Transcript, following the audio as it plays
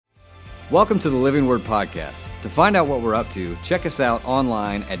Welcome to the Living Word Podcast. To find out what we're up to, check us out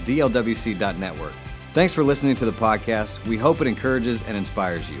online at dlwc.network. Thanks for listening to the podcast. We hope it encourages and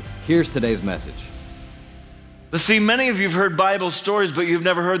inspires you. Here's today's message. See, many of you have heard Bible stories, but you've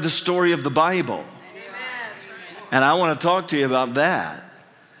never heard the story of the Bible. And I want to talk to you about that.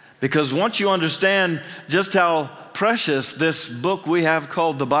 Because once you understand just how precious this book we have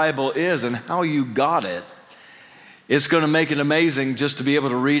called the Bible is and how you got it, it's going to make it amazing just to be able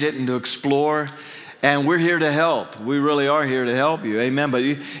to read it and to explore. And we're here to help. We really are here to help you. Amen. But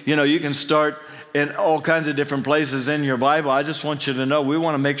you can start in all kinds of different places in your Bible. I just want you to know we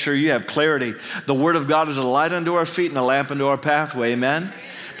want to make sure you have clarity. The Word of God is a light unto our feet and a lamp unto our pathway. Amen.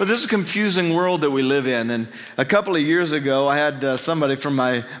 But this is a confusing world that we live in. And a couple of years ago, I had somebody from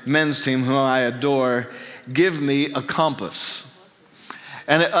my men's team whom I adore give me a compass.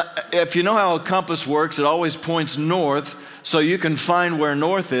 And if you know how a compass works, it always points north, so you can find where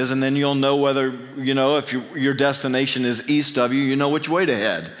north is, and then you'll know whether, if your destination is east of you, you know which way to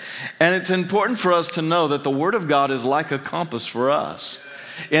head. And it's important for us to know that the Word of God is like a compass for us.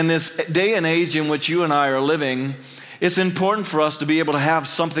 In this day and age in which you and I are living, it's important for us to be able to have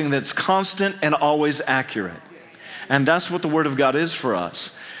something that's constant and always accurate. And that's what the Word of God is for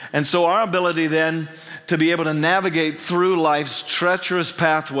us. And so our ability then to be able to navigate through life's treacherous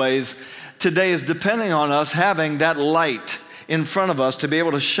pathways today is depending on us having that light in front of us to be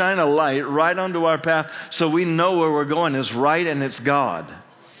able to shine a light right onto our path so we know where we're going is right and it's God.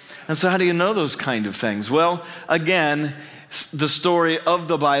 And so how do you know those kind of things? Well, again, the story of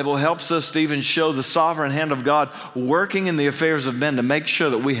the Bible helps us to even show the sovereign hand of God working in the affairs of men to make sure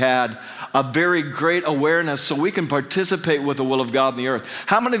that we had a very great awareness so we can participate with the will of God in the earth.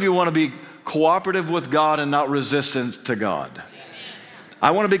 How many of you want to be cooperative with God and not resistant to God?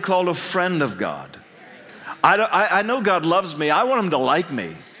 I want to be called a friend of God. I know God loves me. I want Him to like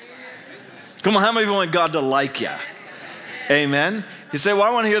me. Come on, how many of you want God to like you? Amen. You say, well,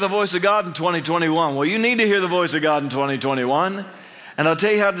 I want to hear the voice of God in 2021. Well, you need to hear the voice of God in 2021. And I'll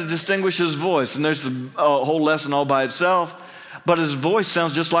tell you how to distinguish His voice. And there's a whole lesson all by itself. But His voice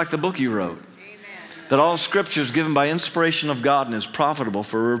sounds just like the book He wrote. That all Scripture is given by inspiration of God and is profitable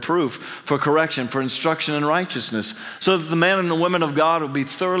for reproof, for correction, for instruction in righteousness, so that the men and the women of God will be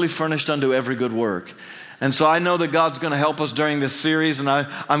thoroughly furnished unto every good work. And so I know that God's going to help us during this series, and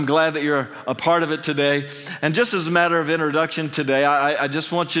I'm glad that you're a part of it today. And just as a matter of introduction today, I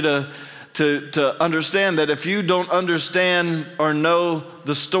just want you to understand that if you don't understand or know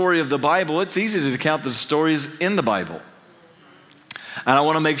the story of the Bible, it's easy to count the stories in the Bible. And I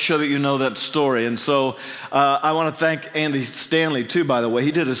want to make sure that you know that story. And so I want to thank Andy Stanley, too, by the way.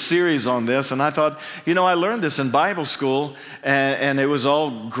 He did a series on this, and I thought, I learned this in Bible school, and it was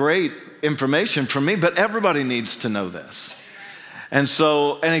all great information for me, but everybody needs to know this. And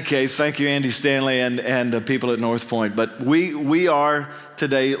so, in any case, thank you, Andy Stanley, and the people at North Point. But we are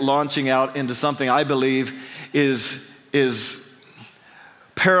today launching out into something I believe is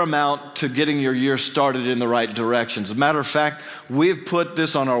paramount to getting your year started in the right direction. As a matter of fact, we've put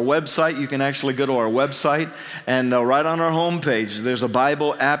this on our website. You can actually go to our website, and right on our homepage, there's a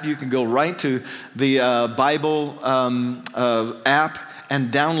Bible app. You can go right to the Bible app and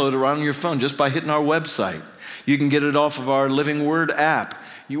download it right on your phone just by hitting our website. You can get it off of our Living Word app.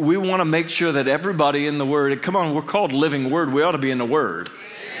 We want to make sure that everybody in the Word, come on, we're called Living Word. We ought to be in the Word.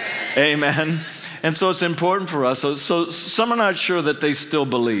 Amen. And so it's important for us. So some are not sure that they still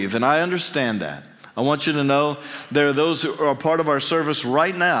believe, and I understand that. I want you to know there are those who are part of our service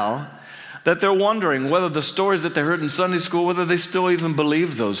right now that they're wondering whether the stories that they heard in Sunday school, whether they still even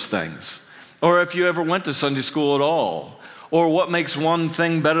believe those things, or if you ever went to Sunday school at all, or what makes one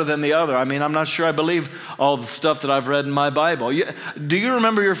thing better than the other. I mean, I'm not sure I believe all the stuff that I've read in my Bible. Do you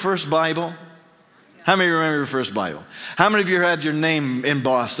remember your first Bible? How many remember your first Bible? How many of you had your name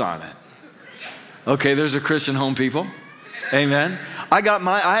embossed on it? Okay, there's a Christian home, people. Amen. I got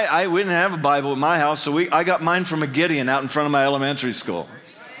we didn't have a Bible at my house, so I got mine from a Gideon out in front of my elementary school.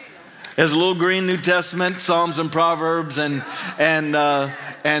 There's a little green New Testament, Psalms and Proverbs, and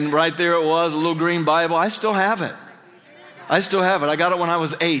right there it was, a little green Bible. I still have it. I got it when I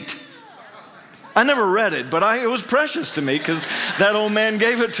was 8. I never read it, but it was precious to me because that old man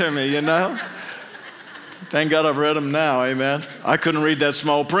gave it to me, Thank God I've read them now, amen. I couldn't read that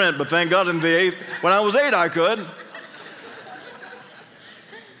small print, but thank God when I was 8, I could.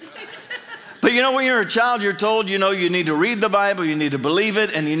 But when you're a child, you're told, you need to read the Bible, you need to believe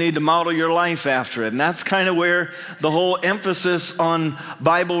it, and you need to model your life after it. And that's kind of where the whole emphasis on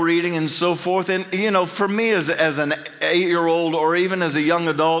Bible reading and so forth. And, for me as an 8-year-old or even as a young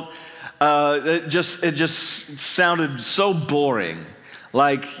adult, it just sounded so boring.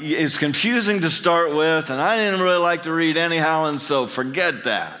 Like, it's confusing to start with, and I didn't really like to read anyhow, and so forget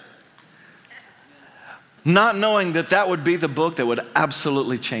that. Not knowing that that would be the book that would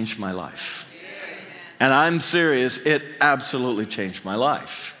absolutely change my life. And I'm serious, it absolutely changed my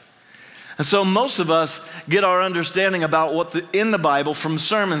life. And so most of us get our understanding about what's in the Bible from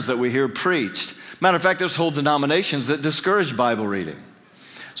sermons that we hear preached. Matter of fact, there's whole denominations that discourage Bible reading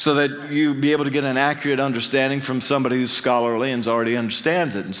so that you be able to get an accurate understanding from somebody who's scholarly and already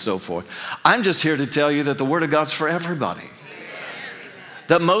understands it and so forth. I'm just here to tell you that the Word of God's for everybody.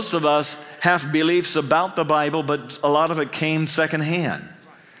 That most of us have beliefs about the Bible, but a lot of it came secondhand.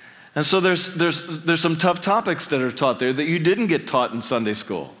 And so there's some tough topics that are taught there that you didn't get taught in Sunday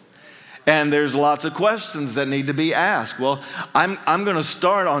school. And there's lots of questions that need to be asked. Well, I'm going to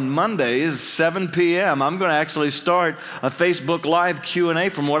start on Mondays, 7 p.m. I'm going to actually start a Facebook Live Q&A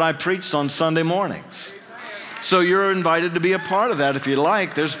from what I preached on Sunday mornings. So you're invited to be a part of that if you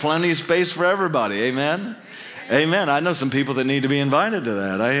like. There's plenty of space for everybody. Amen? Amen. I know some people that need to be invited to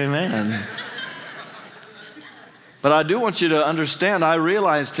that. Amen. But I do want you to understand, I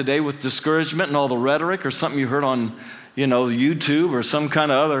realize today with discouragement and all the rhetoric or something you heard on, YouTube or some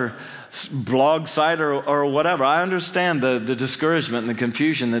kind of other blog site or whatever, I understand the discouragement and the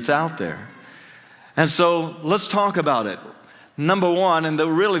confusion that's out there. And so let's talk about it. Number one, and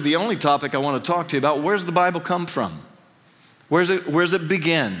really the only topic I want to talk to you about, where's the Bible come from? Where's it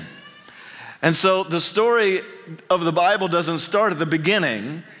begin? And so the story of the Bible doesn't start at the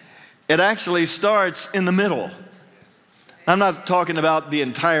beginning. It actually starts in the middle. I'm not talking about the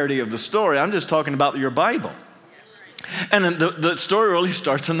entirety of the story. I'm just talking about your Bible. And the story really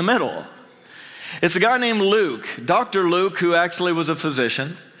starts in the middle. It's a guy named Luke, Dr. Luke, who actually was a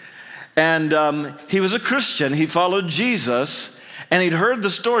physician. And he was a Christian. He followed Jesus. And he'd heard the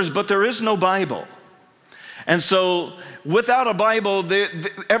stories, but there is no Bible. And so without a Bible,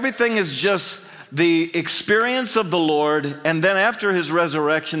 everything is just the experience of the Lord, and then after his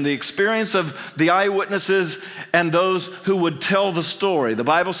resurrection, the experience of the eyewitnesses and those who would tell the story. The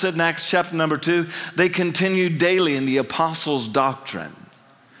Bible said in Acts chapter number 2, they continued daily in the apostles' doctrine.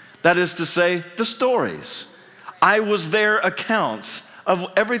 That is to say, the stories. I was their accounts of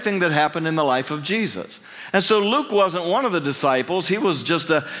everything that happened in the life of Jesus. And so Luke wasn't one of the disciples. He was just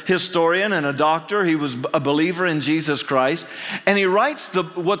a historian and a doctor. He was a believer in Jesus Christ. And he writes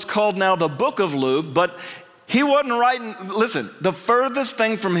what's called now the book of Luke, but he wasn't writing, listen, the furthest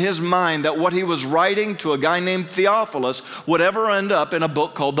thing from his mind that what he was writing to a guy named Theophilus would ever end up in a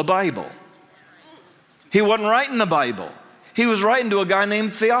book called the Bible. He wasn't writing the Bible. He was writing to a guy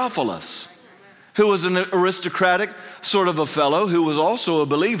named Theophilus, who was an aristocratic sort of a fellow who was also a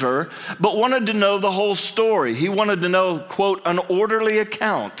believer, but wanted to know the whole story. He wanted to know, quote, an orderly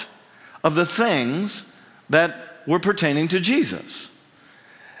account of the things that were pertaining to Jesus.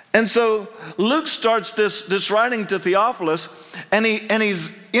 And so Luke starts this writing to Theophilus, and he's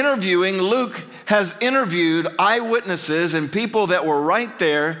interviewing. Luke has interviewed eyewitnesses and people that were right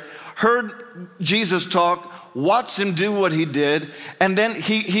there, heard Jesus talk, watched him do what he did, and then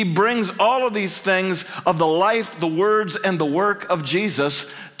he brings all of these things of the life, the words, and the work of Jesus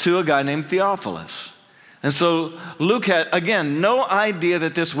to a guy named Theophilus. And so Luke had, again, no idea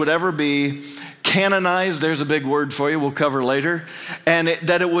that this would ever be canonized. There's a big word for you we'll cover later. And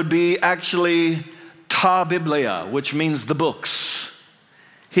that it would be actually ta biblia, which means the books.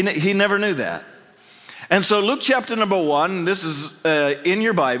 He never knew that. And so Luke chapter number 1, this is in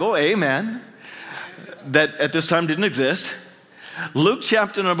your Bible, amen, that at this time didn't exist. Luke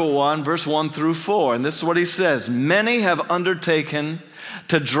chapter number 1, verse 1 through 4, and this is what he says. Many have undertaken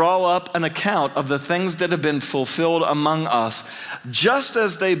to draw up an account of the things that have been fulfilled among us, just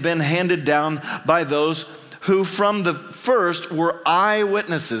as they've been handed down by those who from the first were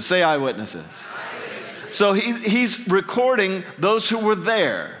eyewitnesses. Say eyewitnesses. So he's recording those who were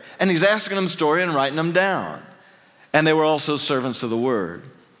there, and he's asking them story and writing them down. And they were also servants of the word.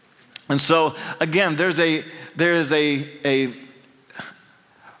 And so, again, there is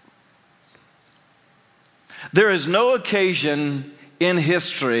no occasion in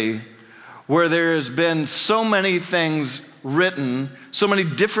history where there has been so many things written, so many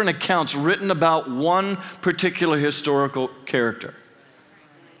different accounts written about one particular historical character.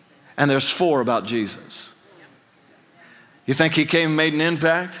 And there's 4 about Jesus. You think he came and made an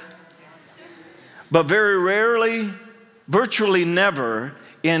impact? But very rarely, virtually never,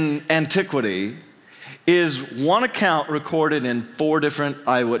 in antiquity is one account recorded in 4 different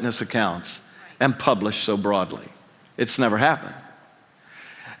eyewitness accounts and published so broadly. It's never happened.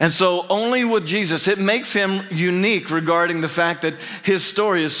 And so only with Jesus, it makes him unique regarding the fact that his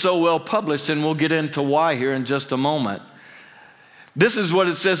story is so well published, and we'll get into why here in just a moment. This is what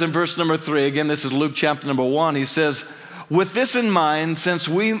it says in verse number 3. Again, this is Luke chapter number 1. He says, with this in mind, since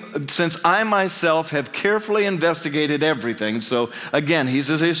I myself have carefully investigated everything. So again, he's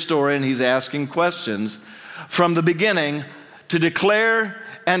a historian. He's asking questions from the beginning to declare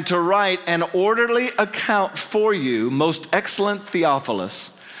and to write an orderly account for you, most excellent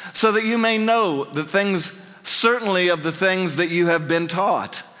Theophilus, so that you may know the things, certainly of the things that you have been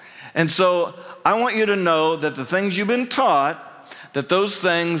taught. And so I want you to know that the things you've been taught, that those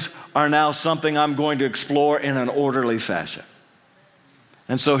things are now something I'm going to explore in an orderly fashion.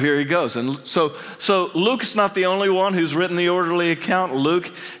 And so here he goes. And so Luke's not the only one who's written the orderly account. Luke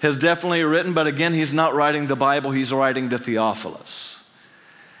has definitely written, but again, he's not writing the Bible, he's writing to Theophilus.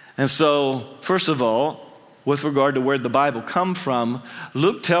 And so, first of all, with regard to where the Bible come from,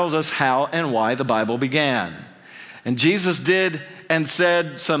 Luke tells us how and why the Bible began. And Jesus did and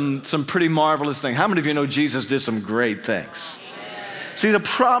said some pretty marvelous things. How many of you know Jesus did some great things? See, the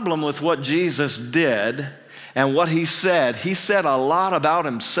problem with what Jesus did and what he said a lot about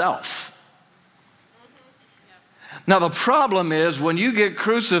himself. Now, the problem is when you get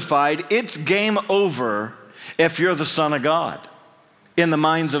crucified, it's game over if you're the Son of God. In the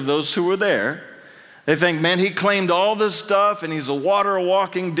minds of those who were there, they think, man, he claimed all this stuff and he's a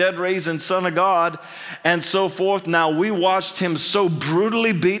water-walking, dead-raising Son of God and so forth. Now, we watched him so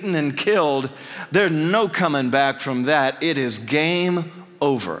brutally beaten and killed. There's no coming back from that. It is game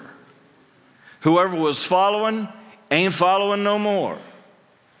over. Whoever was following ain't following no more.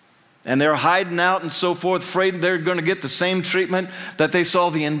 And they're hiding out and so forth, afraid they're going to get the same treatment that they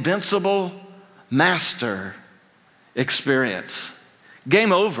saw the invincible master experience.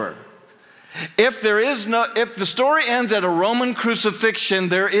 Game over. If the story ends at a Roman crucifixion,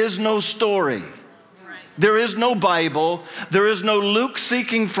 there is no story. There is no Bible. There is no Luke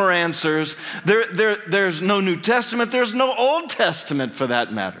seeking for answers. There's no New Testament. There's no Old Testament for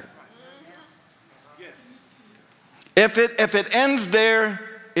that matter. If it ends there,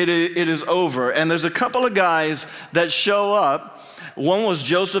 it is over. And there's a couple of guys that show up. One was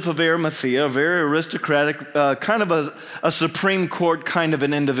Joseph of Arimathea, a very aristocratic, kind of a Supreme Court kind of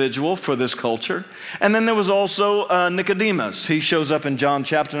an individual for this culture. And then there was also Nicodemus. He shows up in John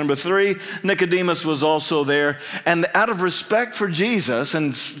chapter number 3. Nicodemus was also there. And out of respect for Jesus,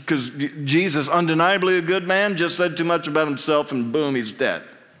 and because Jesus, undeniably a good man, just said too much about himself and boom, he's dead.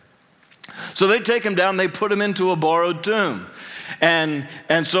 So they take him down, they put him into a borrowed tomb. And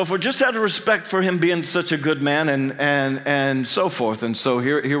so forth, just out of respect for him being such a good man and so forth. And so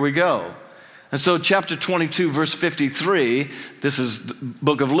here we go. And so chapter 22, verse 53, this is the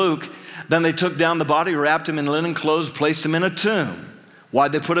book of Luke. Then they took down the body, wrapped him in linen clothes, placed him in a tomb.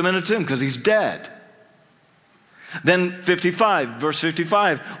 Why'd they put him in a tomb? Because he's dead. Then verse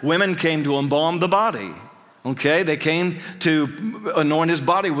 55, women came to embalm the body. Okay, they came to anoint his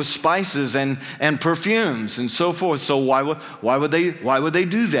body with spices and perfumes and so forth. So why would they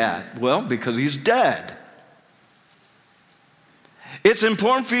do that? Well, because he's dead. It's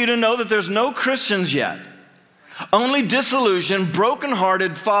important for you to know that there's no Christians yet. Only disillusioned,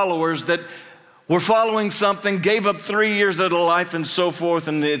 broken-hearted followers that were following something, gave up 3 years of their life and so forth,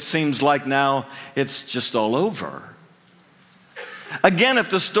 and it seems like now it's just all over. Again, if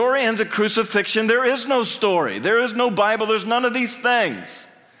the story ends at crucifixion, there is no story. There is no Bible. There's none of these things.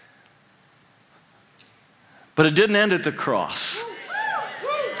 But it didn't end at the cross.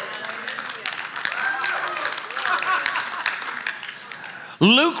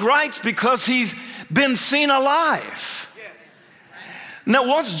 Luke writes because he's been seen alive. Now,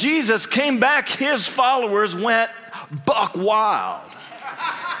 once Jesus came back, his followers went buck wild.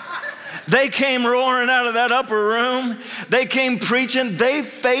 They came roaring out of that upper room. They came preaching. They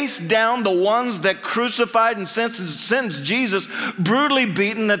faced down the ones that crucified and sentenced Jesus, brutally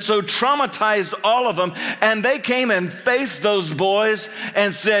beaten, that so traumatized all of them. And they came and faced those boys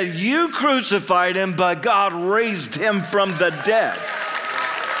and said, you crucified him, but God raised him from the dead.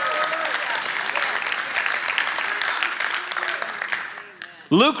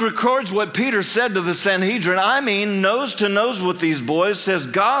 Luke records what Peter said to the Sanhedrin. I mean, nose to nose with these boys, says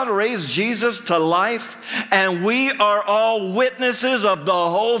God raised Jesus to life, and we are all witnesses of the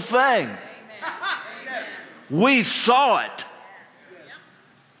whole thing. We saw it.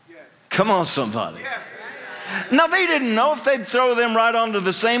 Come on, somebody. Now, they didn't know if they'd throw them right onto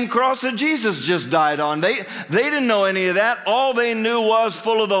the same cross that Jesus just died on. They didn't know any of that. All they knew was,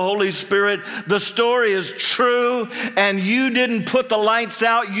 full of the Holy Spirit, the story is true, and you didn't put the lights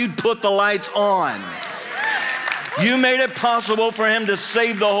out, you put the lights on. You made it possible for him to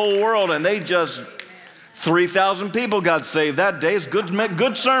save the whole world, and 3,000 people got saved that day. It's good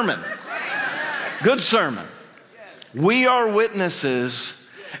sermon. Good sermon. We are witnesses,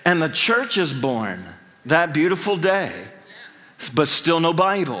 and the church is born that beautiful day, but still no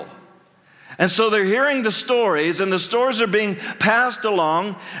Bible. And so they're hearing the stories, and the stories are being passed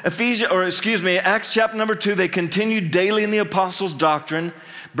along. Acts chapter number 2, they continued daily in the apostles' doctrine,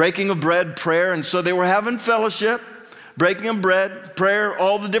 breaking of bread, prayer. And so they were having fellowship, breaking of bread, prayer,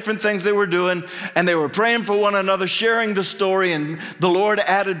 all the different things they were doing. And they were praying for one another, sharing the story. And the Lord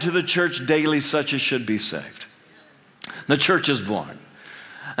added to the church daily such as should be saved. The church is born.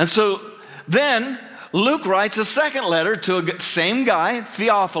 And so then Luke writes a second letter to the same guy,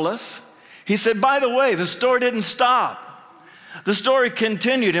 Theophilus. He said, by the way, the story didn't stop. The story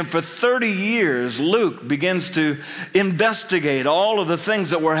continued, and for 30 years, Luke begins to investigate all of the things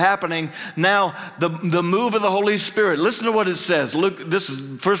that were happening. Now, the move of the Holy Spirit. Listen to what it says. Luke, this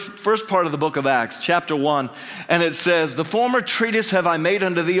is first part of the book of Acts, chapter 1, and it says, the former treatise have I made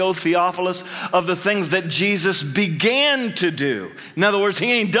unto thee, O Theophilus, of the things that Jesus began to do. In other words,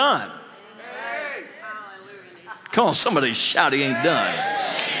 he ain't done. Hey. Come on, somebody shout, he ain't done.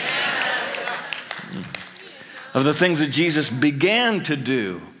 Of the things that Jesus began to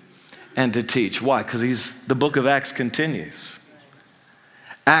do and to teach. Why? Because the book of Acts continues.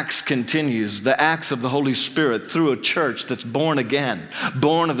 Acts continues, the acts of the Holy Spirit through a church that's born again,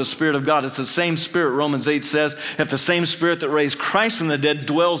 born of the Spirit of God. It's the same Spirit, Romans 8 says, if the same Spirit that raised Christ from the dead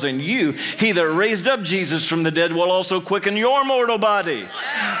dwells in you, he that raised up Jesus from the dead will also quicken your mortal body.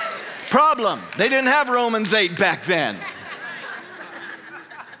 Problem, they didn't have Romans 8 back then.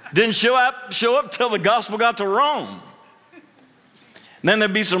 Didn't show up till the gospel got to Rome. And then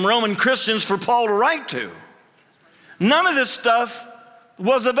there'd be some Roman Christians for Paul to write to. None of this stuff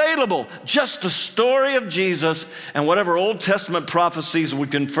was available. Just the story of Jesus and whatever Old Testament prophecies would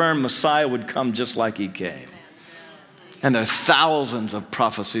confirm Messiah would come just like he came. And there are thousands of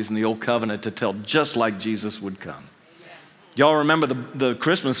prophecies in the Old Covenant to tell just like Jesus would come. Y'all remember the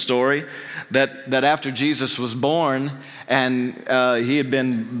Christmas story that after Jesus was born and he had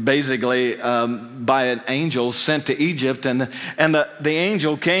been basically by an angel sent to Egypt, and the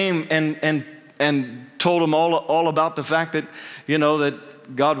angel came and told him all about the fact that, that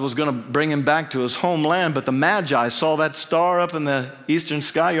God was going to bring him back to his homeland. But the Magi saw that star up in the eastern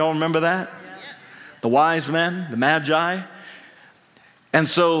sky. Y'all remember that? Yeah. The wise men, the Magi. And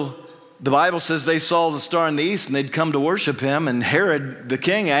so the Bible says they saw the star in the east and they'd come to worship him. And Herod, the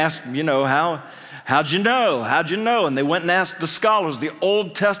king, asked, how'd you know? How'd you know? And they went and asked the scholars, the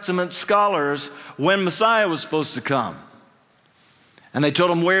Old Testament scholars, when Messiah was supposed to come. And they told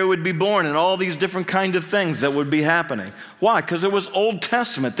him where he would be born and all these different kind of things that would be happening. Why? Because there was Old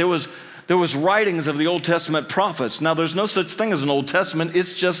Testament. There was writings of the Old Testament prophets. Now, there's no such thing as an Old Testament.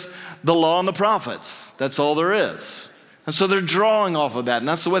 It's just the law and the prophets. That's all there is. And so they're drawing off of that. And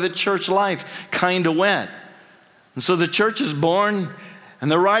that's the way that church life kind of went. And so the church is born,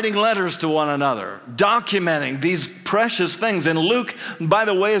 and they're writing letters to one another, documenting these precious things. And Luke, by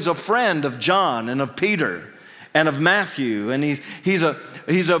the way, is a friend of John and of Peter and of Matthew. And he's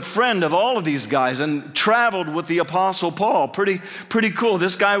a friend of all of these guys and traveled with the Apostle Paul. Pretty cool.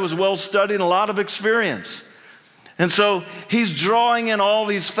 This guy was well studied and a lot of experience. And so he's drawing in all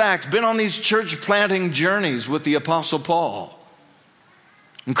these facts, been on these church planting journeys with the Apostle Paul.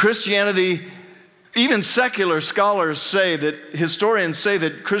 And Christianity, even secular scholars say that, historians say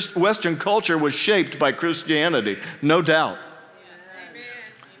that Western culture was shaped by Christianity, no doubt. Yes.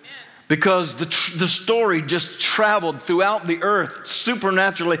 Because the story just traveled throughout the earth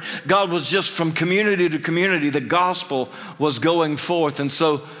supernaturally. God was just from community to community, the gospel was going forth. And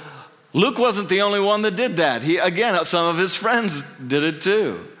so Luke wasn't the only one that did that. Some of his friends did it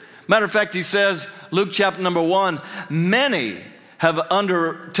too. Matter of fact, he says, Luke chapter number 1, many have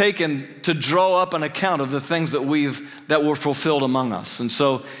undertaken to draw up an account of the things that were fulfilled among us. And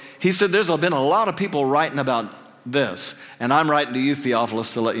so he said, there's been a lot of people writing about this, and I'm writing to you,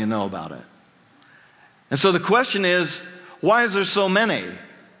 Theophilus, to let you know about it. And so the question is, why is there so many?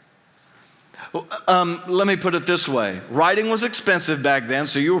 Let me put it this way. Writing was expensive back then,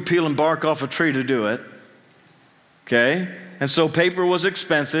 so you were peeling bark off a tree to do it. Okay? And so paper was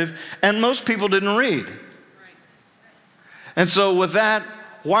expensive, and most people didn't read. And so with that,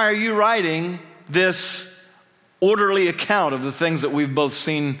 why are you writing this orderly account of the things that we've both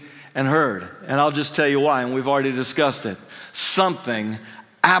seen and heard? And I'll just tell you why, and we've already discussed it. Something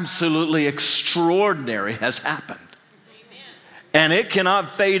absolutely extraordinary has happened. And it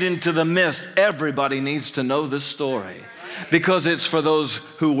cannot fade into the mist. Everybody needs to know this story because it's for those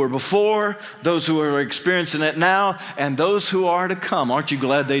who were before, those who are experiencing it now, and those who are to come. Aren't you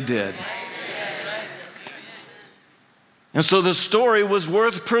glad they did? And so the story was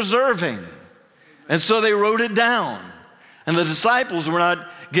worth preserving. And so they wrote it down. And the disciples were not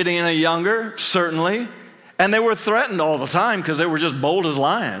getting any younger, certainly. And they were threatened all the time because they were just bold as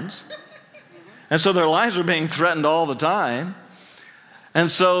lions. And so their lives were being threatened all the time.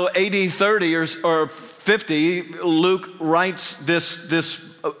 And so AD 30 or 50, Luke writes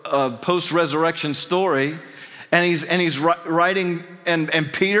this post-resurrection story. And he's writing,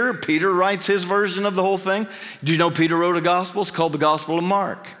 and Peter writes his version of the whole thing. Do you know Peter wrote a gospel? It's called the Gospel of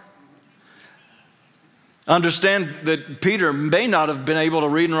Mark. Understand that Peter may not have been able to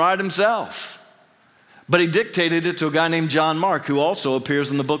read and write himself, but he dictated it to a guy named John Mark, who also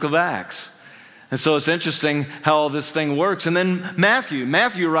appears in the book of Acts. And so it's interesting how all this thing works. And then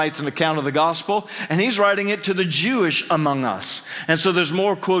Matthew writes an account of the gospel, and he's writing it to the Jewish among us. And so there's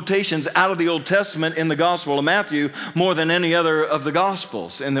more quotations out of the Old Testament in the Gospel of Matthew more than any other of the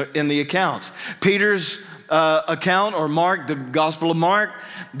Gospels in the accounts. Peter's account, or Mark, the Gospel of Mark,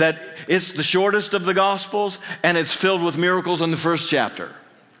 that it's the shortest of the Gospels, and it's filled with miracles in the first chapter.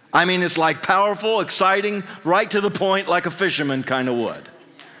 I mean, it's like powerful, exciting, right to the point, like a fisherman kind of would.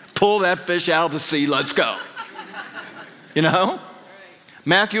 Pull that fish out of the sea, let's go. You know?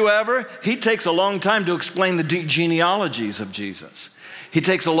 Matthew, however, he takes a long time to explain the genealogies of Jesus. He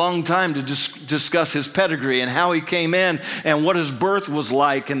takes a long time to discuss his pedigree and how he came in and what his birth was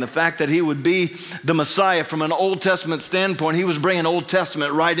like and the fact that he would be the Messiah. From an Old Testament standpoint, he was bringing Old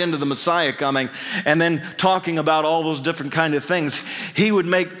Testament right into the Messiah coming and then talking about all those different kind of things. He would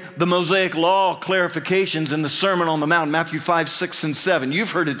make the Mosaic Law clarifications in the Sermon on the Mount, Matthew 5, 6, and 7.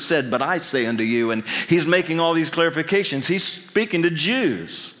 You've heard it said, but I say unto you. And he's making all these clarifications. He's speaking to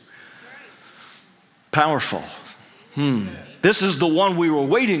Jews. Powerful. This is the one we were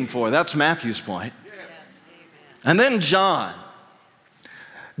waiting for. That's Matthew's point. And then John.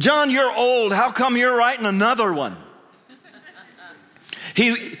 John, you're old. How come you're writing another one?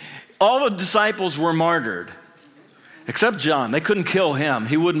 All the disciples were martyred, except John. They couldn't kill him.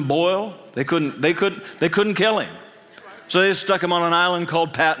 He wouldn't boil. They couldn't kill him. So they stuck him on an island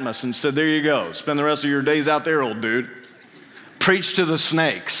called Patmos and said, there you go. Spend the rest of your days out there, old dude. Preach to the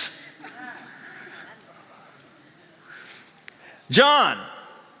snakes. John,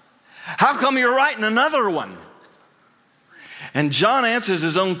 how come you're writing another one? And John answers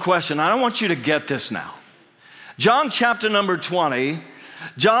his own question. I don't want you to get this now. John chapter number 20,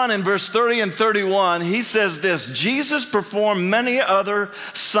 John in verse 30 and 31, he says this: Jesus performed many other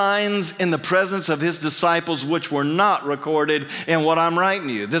signs in the presence of his disciples which were not recorded in what I'm writing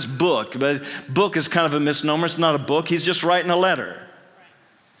you. This book, but book is kind of a misnomer. It's not a book. He's just writing a letter.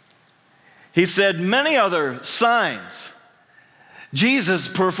 He said many other signs Jesus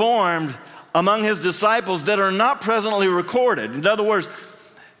performed among his disciples that are not presently recorded. In other words,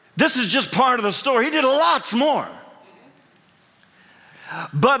 this is just part of the story. He did lots more.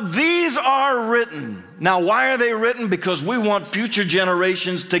 But these are written. Now, why are they written? Because we want future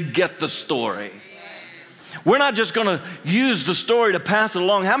generations to get the story. We're not just going to use the story to pass it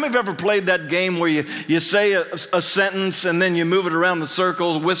along. How many have ever played that game where you say a sentence and then you move it around the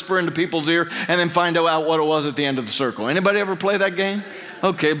circles, whisper into people's ear, and then find out what it was at the end of the circle? Anybody ever play that game?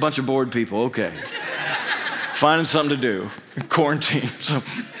 Okay, a bunch of bored people, okay. Finding something to do. Quarantine. So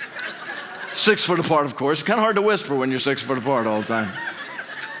 6 foot apart, of course. It's kind of hard to whisper when you're 6 foot apart all the time.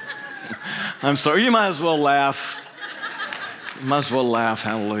 I'm sorry, you might as well laugh. You might as well laugh,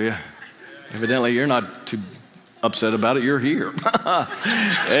 hallelujah. Evidently, you're not too upset about it. You're here.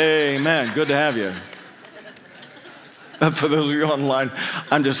 Amen. Good to have you. For those of you online,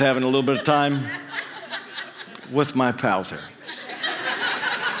 I'm just having a little bit of time with my pals here.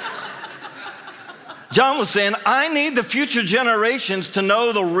 John was saying, I need the future generations to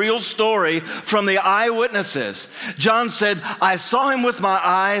know the real story from the eyewitnesses. John said, I saw him with my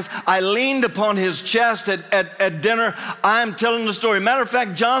eyes. I leaned upon his chest at dinner. I'm telling the story. Matter of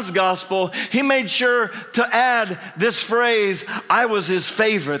fact, John's gospel, he made sure to add this phrase, I was his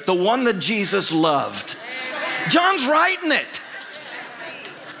favorite, the one that Jesus loved. John's writing it.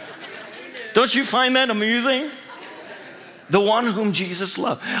 Don't you find that amusing? The one whom Jesus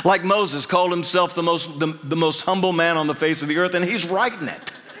loved. Like Moses called himself the most humble man on the face of the earth, and he's writing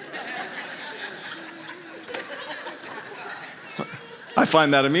it. I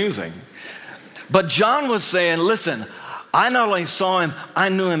find that amusing. But John was saying, listen, I not only saw him, I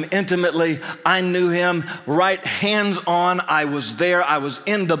knew him intimately. I knew him right hands on. I was there. I was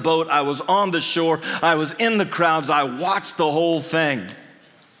in the boat. I was on the shore. I was in the crowds. I watched the whole thing.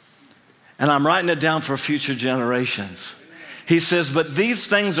 And I'm writing it down for future generations. He says, but these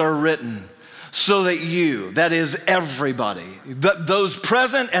things are written so that you, that is everybody, those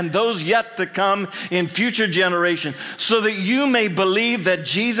present and those yet to come in future generations, so that you may believe that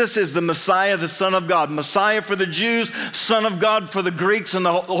Jesus is the Messiah, the Son of God. Messiah for the Jews, Son of God for the Greeks and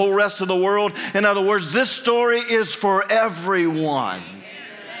the whole rest of the world. In other words, this story is for everyone.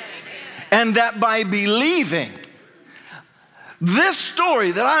 And that by believing this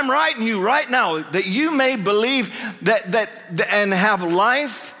story that I'm writing you right now, that you may believe that and have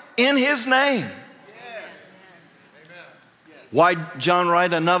life in his name. Why John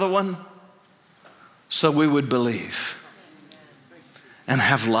write another one? So we would believe and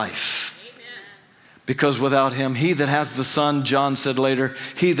have life. Because without him, he that has the Son, John said later,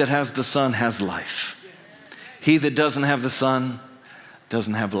 he that has the Son has life. He that doesn't have the Son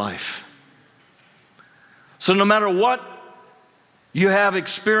doesn't have life. So no matter what you have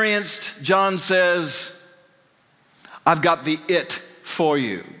experienced, John says, I've got the it for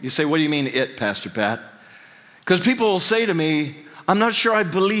you. You say, what do you mean it, Pastor Pat? Because people will say to me, I'm not sure I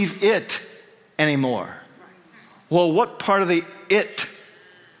believe it anymore. Well, what part of the it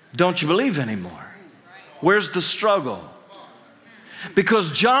don't you believe anymore? Where's the struggle?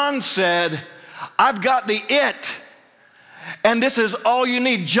 Because John said, I've got the it, and this is all you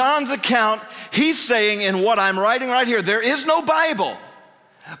need. John's account, he's saying in what I'm writing right here, there is no Bible.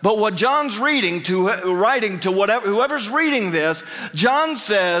 But what John's writing to whoever's reading this, John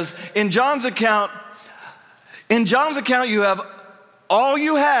says in John's account, you have all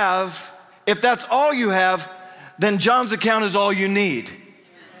you have. If that's all you have, then John's account is all you need.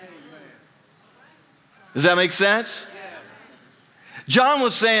 Does that make sense? John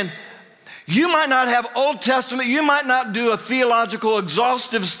was saying, you might not have Old Testament, you might not do a theological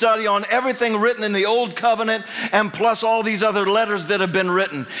exhaustive study on everything written in the Old Covenant and plus all these other letters that have been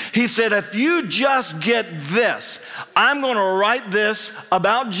written. He said, if you just get this, I'm going to write this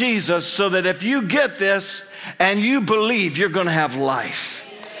about Jesus so that if you get this and you believe, you're going to have life.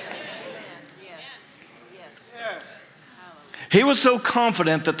 He was so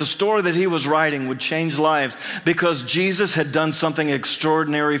confident that the story that he was writing would change lives because Jesus had done something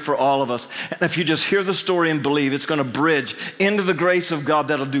extraordinary for all of us. And if you just hear the story and believe, it's going to bridge into the grace of God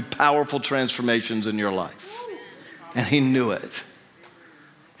that'll do powerful transformations in your life. And he knew it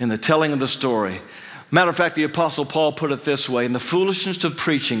in the telling of the story. Matter of fact, the Apostle Paul put it this way, in the foolishness of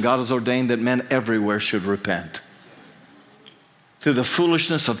preaching, God has ordained that men everywhere should repent. Through the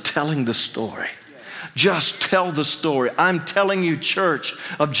foolishness of telling the story. Just tell the story. I'm telling you, church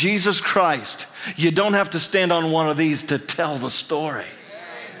of Jesus Christ, you don't have to stand on one of these to tell the story.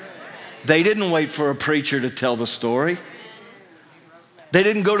 They didn't wait for a preacher to tell the story. They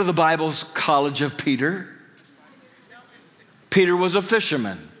didn't go to the Bible college of Peter. Peter was a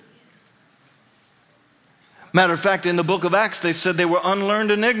fisherman. Matter of fact, in the book of Acts, they said they were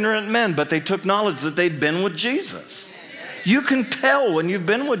unlearned and ignorant men, but they took knowledge that they'd been with Jesus. You can tell when you've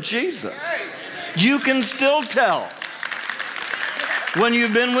been with Jesus. You can still tell when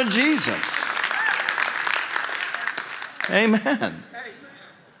you've been with Jesus. Amen.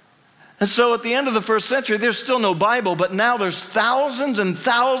 And so at the end of the first century, there's still no Bible, but now there's thousands and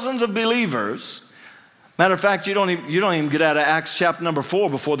thousands of believers. Matter of fact, you don't even get out of Acts chapter number 4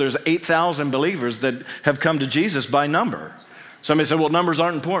 before there's 8,000 believers that have come to Jesus by number. Somebody said, well, numbers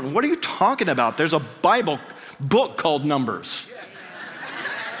aren't important. What are you talking about? There's a Bible book called Numbers.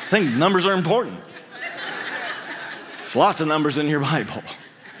 I think numbers are important. There's lots of numbers in your Bible.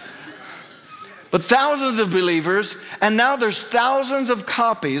 But thousands of believers, and now there's thousands of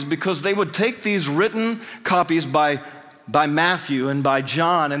copies because they would take these written copies by Matthew and by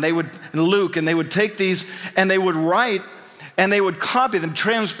John and Luke, and they would take these and they would write and they would copy them,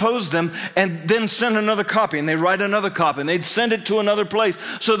 transpose them, and then send another copy, and they'd write another copy, and they'd send it to another place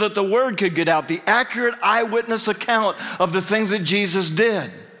so that the word could get out, the accurate eyewitness account of the things that Jesus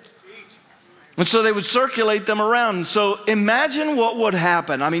did. And so they would circulate them around. So imagine what would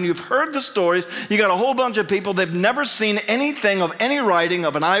happen. I mean, you've heard the stories. You got a whole bunch of people. They've never seen anything of any writing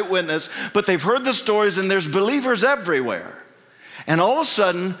of an eyewitness, but they've heard the stories, and there's believers everywhere. And all of a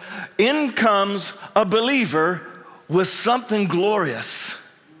sudden, in comes a believer with something glorious.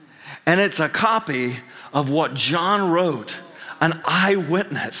 And it's a copy of what John wrote, an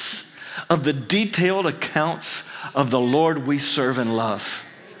eyewitness of the detailed accounts of the Lord we serve and love.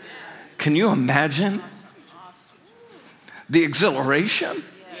 Can you imagine the exhilaration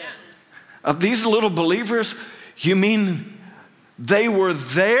of these little believers? You mean they were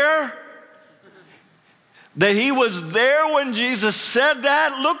there? That he was there when Jesus said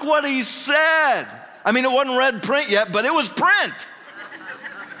that? Look what he said. I mean, it wasn't red print yet, but it was print.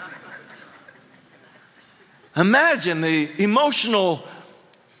 Imagine the emotional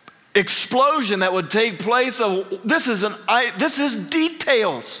explosion that would take place. This is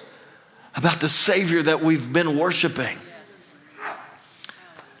details about the Savior that we've been worshiping.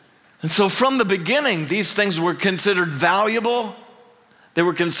 And so from the beginning, these things were considered valuable. They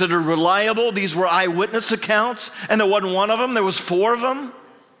were considered reliable. These were eyewitness accounts, and there wasn't one of them, there was 4 of them.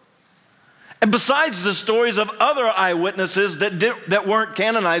 And besides the stories of other eyewitnesses that weren't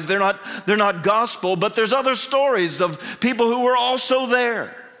canonized, they're not gospel, but there's other stories of people who were also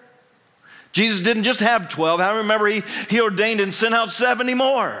there. Jesus didn't just have 12. I remember he ordained and sent out 70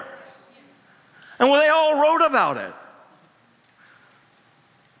 more. And they all wrote about it.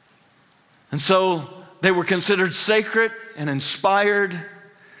 And so they were considered sacred and inspired.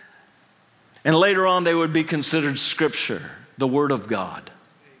 And later on, they would be considered Scripture, the Word of God.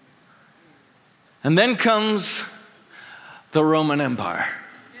 And then comes the Roman Empire.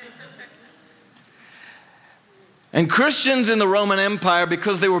 And Christians in the Roman Empire,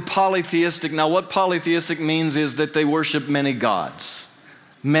 because they were polytheistic, now what polytheistic means is that they worship many gods.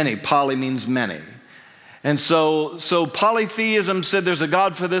 Many, poly means many. And so polytheism said there's a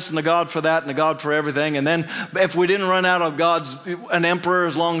God for this and a God for that and a God for everything. And then if we didn't run out of gods, an emperor,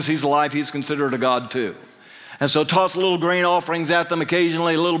 as long as he's alive, he's considered a god too. And so toss little grain offerings at them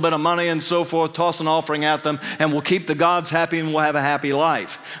occasionally, a little bit of money and so forth, toss an offering at them, and we'll keep the gods happy and we'll have a happy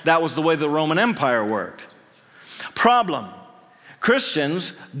life. That was the way the Roman Empire worked. Problem: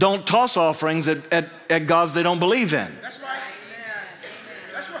 Christians don't toss offerings at gods they don't believe in. That's right.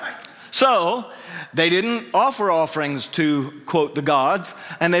 That's right. So they didn't offer offerings to, quote, the gods,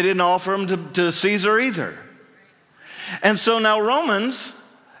 and they didn't offer them to Caesar either. And so now Romans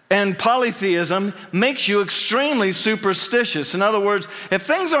and polytheism makes you extremely superstitious. In other words, if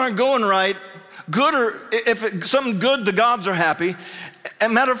things aren't going right, something good, the gods are happy.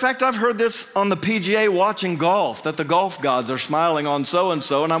 And matter of fact, I've heard this on the PGA watching golf, that the golf gods are smiling on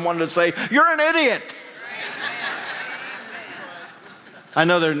so-and-so, and I wanted to say, you're an idiot. I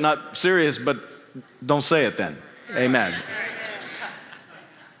know they're not serious, but don't say it then. Amen.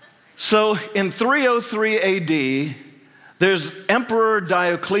 So in 303 AD, there's Emperor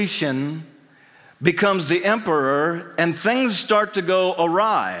Diocletian becomes the emperor, and things start to go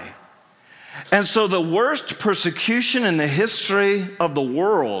awry. And so the worst persecution in the history of the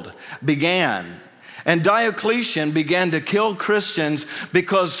world began. And Diocletian began to kill Christians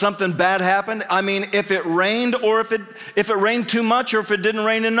because something bad happened. I mean, if it rained or if it rained too much or if it didn't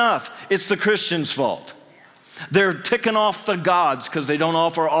rain enough, it's the Christians' fault. They're ticking off the gods because they don't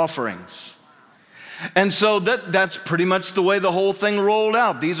offer offerings. And so that's pretty much the way the whole thing rolled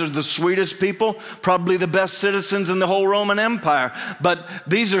out. These are the sweetest people, probably the best citizens in the whole Roman Empire. But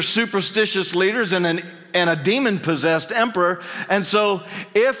these are superstitious leaders and a demon-possessed emperor. And so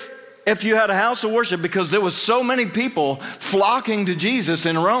if you had a house of worship, because there was so many people flocking to Jesus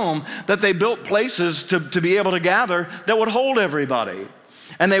in Rome that they built places to be able to gather that would hold everybody.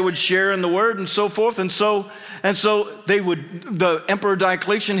 And they would share in the word and so forth. And so the Emperor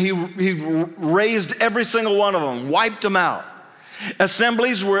Diocletian, he raised every single one of them, wiped them out.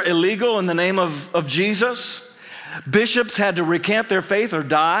 Assemblies were illegal in the name of Jesus. Bishops had to recant their faith or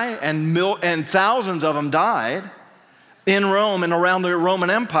die, and thousands of them died in Rome and around the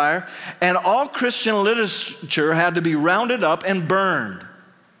Roman Empire. And all Christian literature had to be rounded up and burned.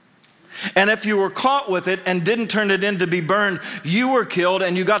 And if you were caught with it and didn't turn it in to be burned, you were killed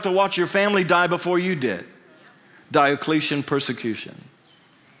and you got to watch your family die before you did. Diocletian persecution.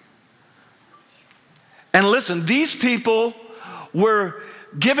 And listen, these people were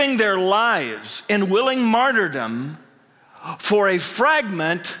giving their lives in willing martyrdom for a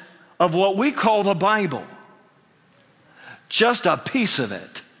fragment of what we call the Bible. Just a piece of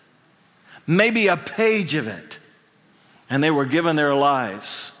it. Maybe a page of it. And they were giving their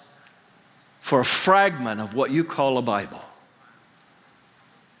lives for a fragment of what you call a Bible.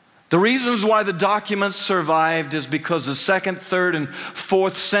 The reasons why the documents survived is because the 2nd, 3rd, and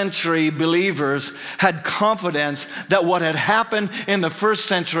 4th century believers had confidence that what had happened in the 1st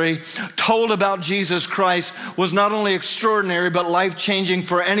century told about Jesus Christ was not only extraordinary but life-changing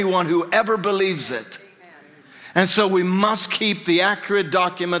for anyone who ever believes it. And so we must keep the accurate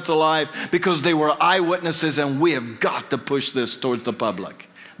documents alive because they were eyewitnesses, and we have got to push this towards the public.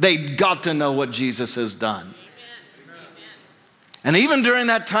 They got to know what Jesus has done. Amen. And even during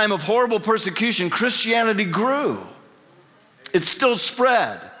that time of horrible persecution, Christianity grew. It still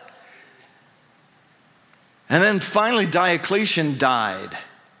spread. And then finally Diocletian died.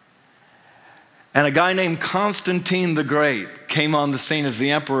 And a guy named Constantine the Great came on the scene as the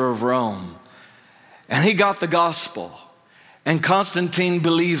emperor of Rome. And he got the gospel. And Constantine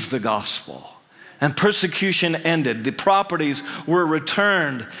believed the gospel. and persecution ended. The properties were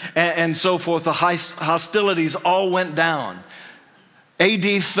returned and so forth. The hostilities all went down. AD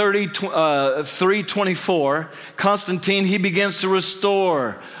 324, Constantine, he begins to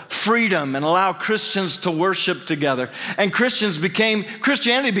restore freedom and allow Christians to worship together. And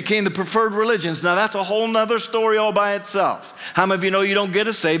Christianity became the preferred religions. Now that's a whole nother story all by itself. How many of you know you don't get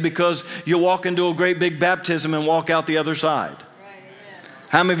a saved because you walk into a great big baptism and walk out the other side?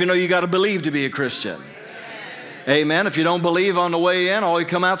 How many of you know you got to believe to be a Christian? Amen. If you don't believe on the way in, all you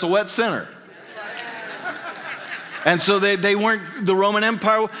come out's a wet sinner. And so they weren't the Roman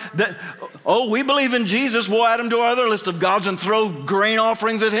Empire. We believe in Jesus. We'll add him to our other list of gods and throw grain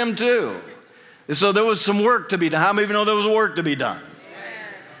offerings at him too. And so there was some work to be done. How many of you know there was work to be done?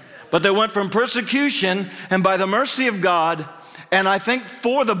 But they went from persecution, and by the mercy of God, and I think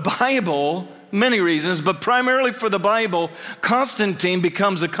for the Bible, many reasons, but primarily for the Bible, Constantine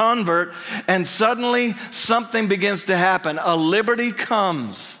becomes a convert, and suddenly something begins to happen. A liberty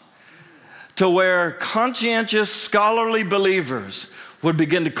comes to where conscientious, scholarly believers would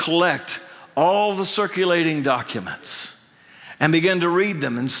begin to collect all the circulating documents and begin to read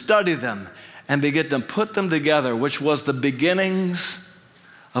them and study them and begin to put them together, which was the beginnings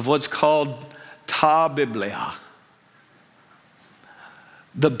of what's called Ta Biblia,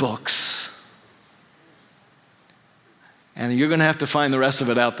 the books. And you're going to have to find the rest of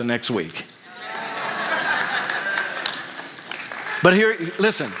it out the next week. But here,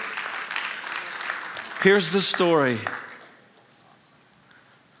 listen. Here's the story.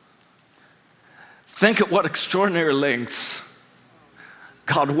 Think at what extraordinary lengths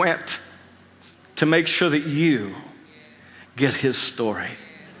God went to make sure that you get his story.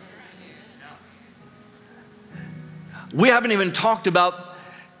 We haven't even talked about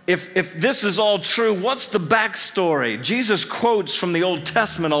if this is all true, what's the backstory? Jesus quotes from the Old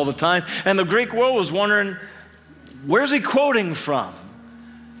Testament all the time, and the Greek world was wondering, where's he quoting from?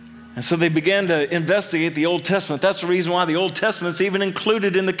 And so they began to investigate the Old Testament. That's the reason why the Old Testament's even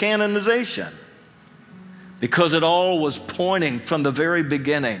included in the canonization, because it all was pointing from the very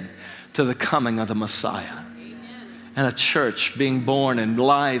beginning to the coming of the Messiah. And a church being born and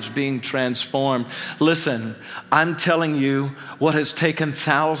lives being transformed. Listen, I'm telling you what has taken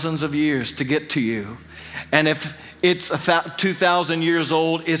thousands of years to get to you. And if it's 2,000 years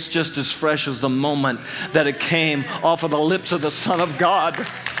old, it's just as fresh as the moment that it came off of the lips of the Son of God.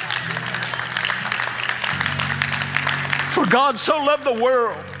 For God so loved the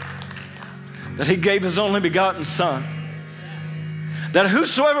world that he gave his only begotten Son, that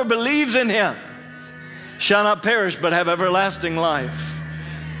whosoever believes in him shall not perish but have everlasting life.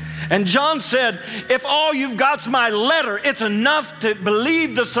 And John said, if all you've got's my letter, it's enough to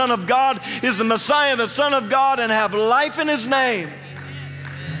believe the Son of God is the Messiah, the Son of God, and have life in his name.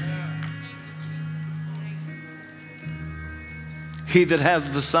 He that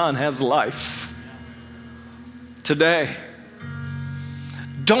has the Son has life. Today,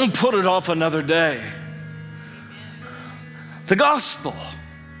 don't put it off another day. The gospel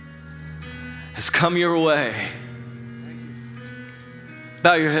has come your way.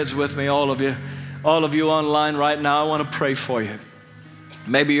 Bow your heads with me, all of you online right now. I want to pray for you.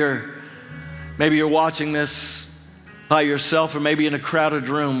 Maybe you're watching this by yourself, or maybe in a crowded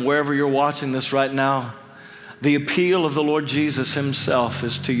room, wherever you're watching this right now. The appeal of the Lord Jesus himself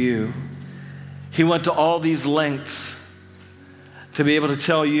is to you. He went to all these lengths to be able to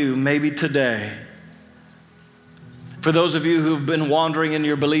tell you, maybe today. For those of you who've been wandering in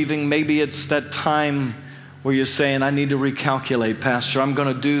your believing, maybe it's that time where you're saying, I need to recalculate, Pastor. I'm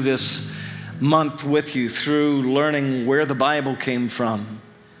going to do this month with you through learning where the Bible came from.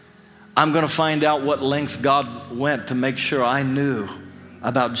 I'm going to find out what lengths God went to make sure I knew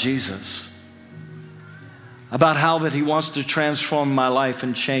about Jesus, about how that he wants to transform my life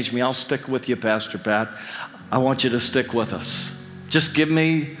and change me. I'll stick with you, Pastor Pat. I want you to stick with us. Just give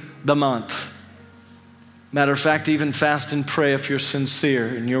me the month. Matter of fact, even fast and pray if you're sincere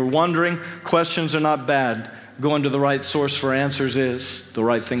and you're wondering. Questions are not bad. Going to the right source for answers is the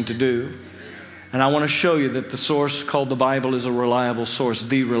right thing to do. And I want to show you that the source called the Bible is a reliable source,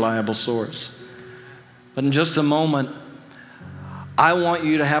 the reliable source. But in just a moment, I want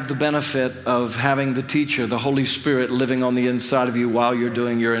you to have the benefit of having the teacher, the Holy Spirit, living on the inside of you while you're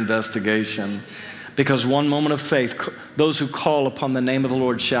doing your investigation. Because one moment of faith, those who call upon the name of the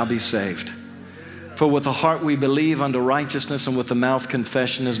Lord shall be saved. For with the heart we believe unto righteousness, and with the mouth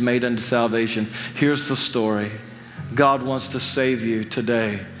confession is made unto salvation. Here's the story. God wants to save you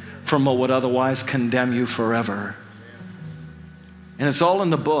today from what would otherwise condemn you forever. And it's all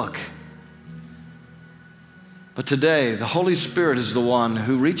in the book. But today, the Holy Spirit is the one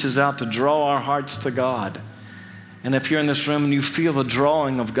who reaches out to draw our hearts to God. And if you're in this room and you feel the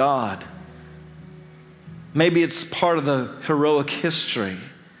drawing of God, maybe it's part of the heroic history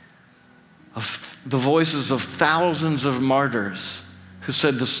of the voices of thousands of martyrs who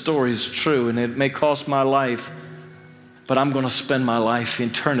said the story is true and it may cost my life, but I'm going to spend my life,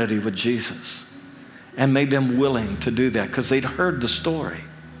 eternity with Jesus. And made them willing to do that because they'd heard the story.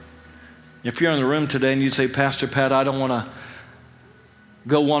 If you're in the room today and you say, Pastor Pat, I don't want to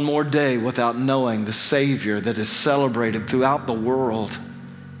go one more day without knowing the Savior that is celebrated throughout the world,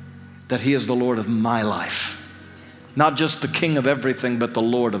 that He is the Lord of my life. Not just the King of everything, but the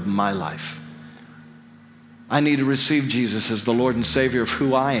Lord of my life. I need to receive Jesus as the Lord and Savior of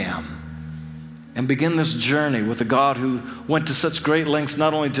who I am and begin this journey with a God who went to such great lengths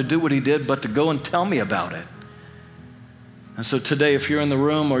not only to do what He did, but to go and tell me about it. And so today, if you're in the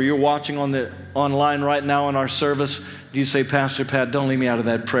room or you're watching online right now in our service, you say, Pastor Pat, don't leave me out of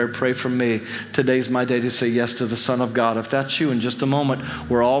that prayer. Pray for me. Today's my day to say yes to the Son of God. If that's you, in just a moment,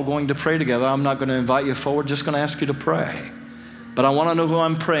 we're all going to pray together. I'm not going to invite you forward, just going to ask you to pray. But I want to know who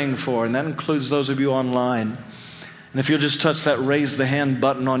I'm praying for, and that includes those of you online. And if you'll just touch that raise the hand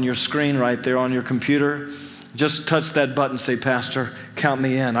button on your screen right there on your computer, just touch that button and say, Pastor, count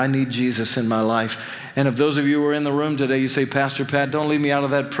me in. I need Jesus in my life. And if those of you who are in the room today, you say, Pastor Pat, don't leave me out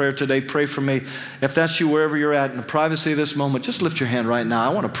of that prayer today. Pray for me. If that's you, wherever you're at, in the privacy of this moment, just lift your hand right now.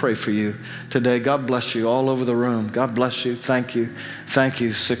 I want to pray for you today. God bless you all over the room. God bless you. Thank you. Thank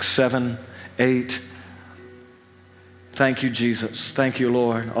you. 6, 7, 8. Thank you, Jesus. Thank you,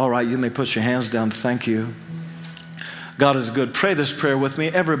 Lord. All right, you may put your hands down. Thank you. God is good. Pray this prayer with me,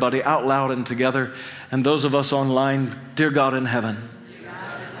 everybody, out loud and together. And those of us online, dear God in heaven,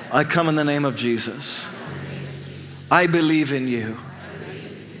 I come in the name of Jesus. I believe in you.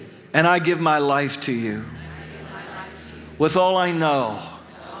 And I give my life to you. With all I know,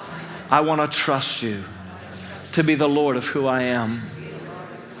 I want to trust you to be the Lord of who I am.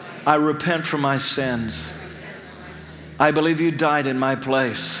 I repent for my sins. I believe you died in my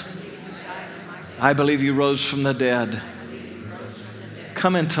place. I believe you rose from the dead.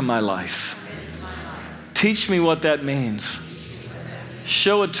 Come into my life. Teach me what that means.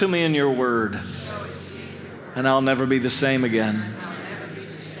 Show it to me in your word. And I'll never be the same again.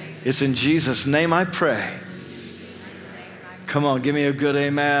 It's in Jesus' name I pray. Come on, give me a good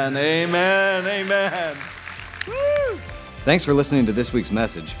amen. Amen, amen. Woo! Thanks for listening to this week's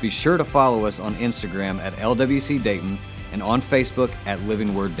message. Be sure to follow us on Instagram at LWC Dayton and on Facebook at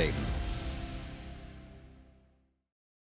Living Word Dayton.